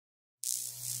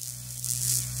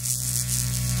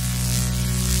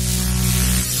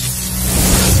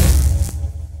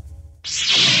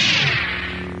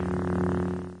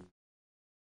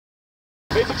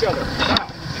each other. Now.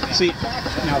 See,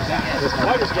 now that was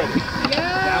hard. Fight is ready. Yeah.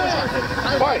 That was hard hitting.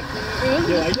 Fight.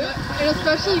 You like it? And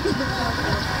especially because the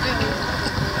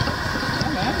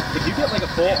if you get like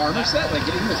a full armor set, like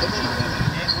getting the hits not that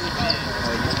bad.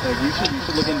 Like you should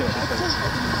look into it because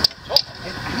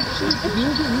if you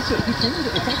don't get used to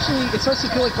it, it starts to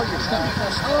feel like part of your stomach.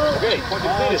 Okay, point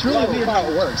completed. It's really weird how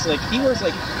it works. Like he wears he's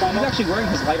actually wearing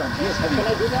his light armor. He has heavy.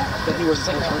 That he wears it's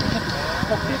like a target.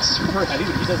 It's super heavy,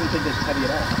 but he doesn't think it's heavy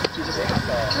at all. He's just like,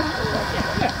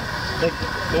 yeah. Like,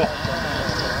 well,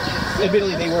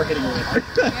 admittedly, they were hitting really hard.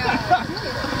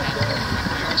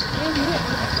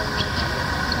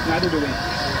 Neither do we.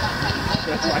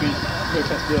 That's why, I mean,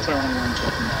 that's why I want to learn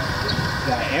something.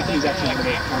 Anthony's actually going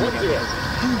to make armor guys.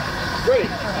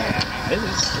 Great. Yeah,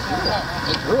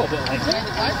 it's brutal, but like.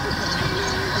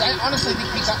 I honestly think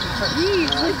he got me first.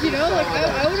 like, you know, like,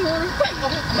 I wouldn't want to fight. I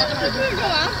was going to go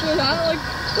after that, like.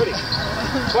 Ready.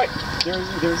 Fight.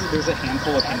 There's a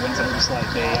handful of penguins that are just like,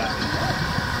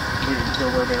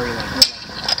 we're very like,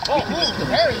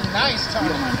 very nice,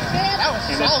 Tourney. That was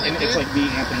solid, and it's like me,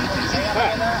 Anthony,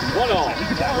 One all.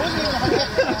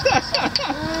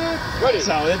 Ready.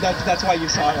 So that's why you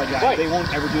saw it like that. Fight. They won't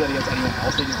ever do that against anyone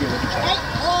else. They just do it with each other.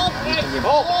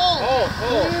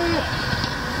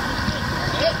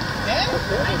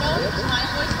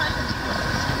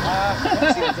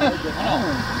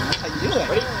 That's how you do it.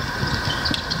 Ready?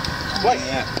 Fight.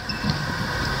 Yeah.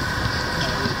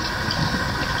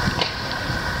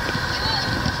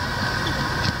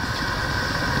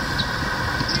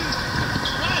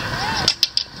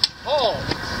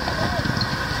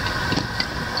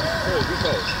 Good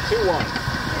goes. 2-1.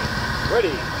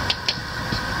 Ready.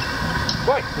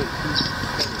 Fight.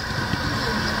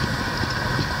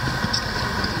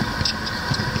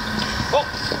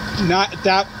 Not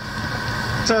that.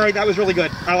 Sorry, that was really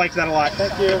good. I liked that a lot.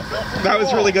 Thank you. That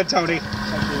was really good, Tony.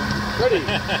 Ready.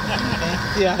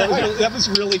 Yeah, that was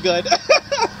really good.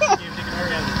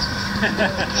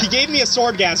 He gave me a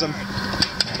swordgasm.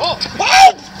 Oh,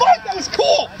 fuck! That was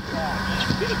cool.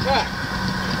 Lead attack.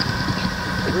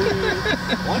 3,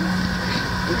 1,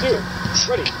 2.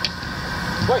 Ready.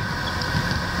 Fight.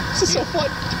 This is so fun.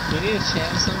 We need to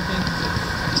chant something.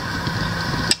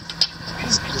 I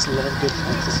just love good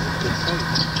fights. This is a good fight.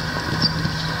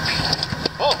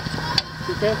 Oh.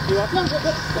 You up? No,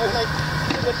 good.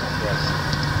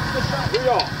 3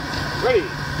 all. Ready.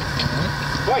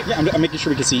 Fight. Yeah, I'm making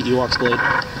sure we can see Ewok's blade.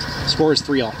 Score is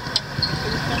 3 all.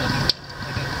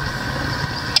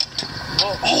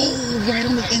 Oh, right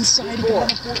on the inside. 4.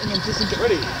 And then disengage.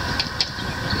 Ready.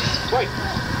 Fight.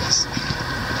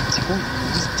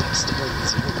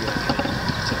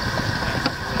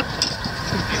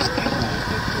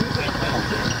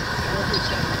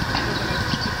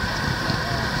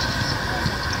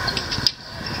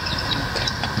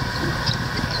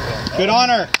 Good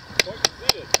honor.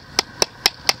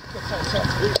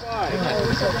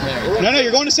 No,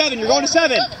 you're going to 7. You're going to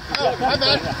 7. Oh, my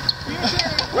bad.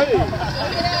 Ready.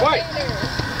 Fight.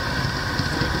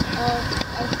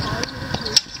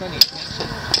 Funny.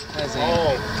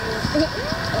 Oh.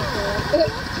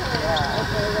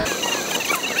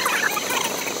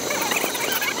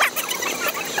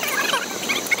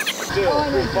 Still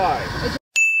 3-5.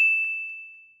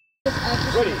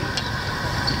 Ready.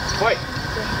 Fight.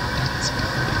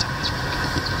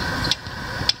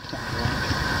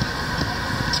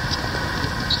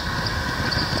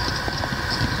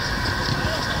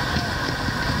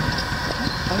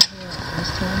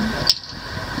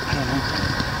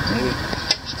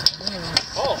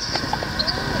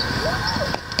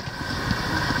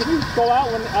 Go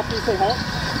out after you say halt?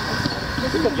 You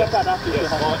can get that after you say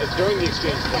halt. Well, it's during the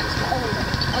exchange.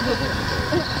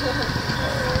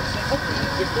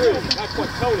 Degree, that's what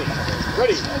Tourney.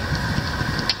 Ready.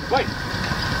 Fight.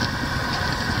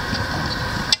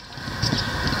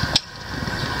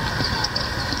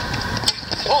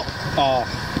 Oh.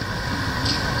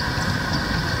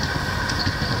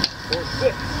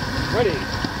 4-6. Ready.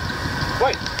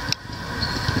 Fight.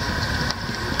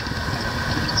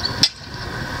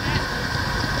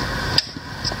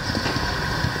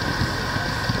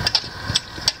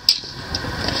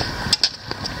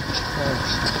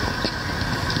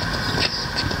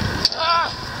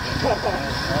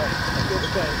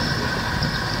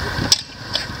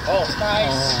 Oh,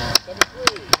 nice.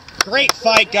 7-3. Great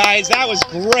fight, guys. That was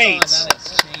great. Oh, that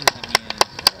exchange again.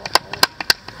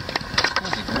 That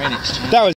was a great exchange. That was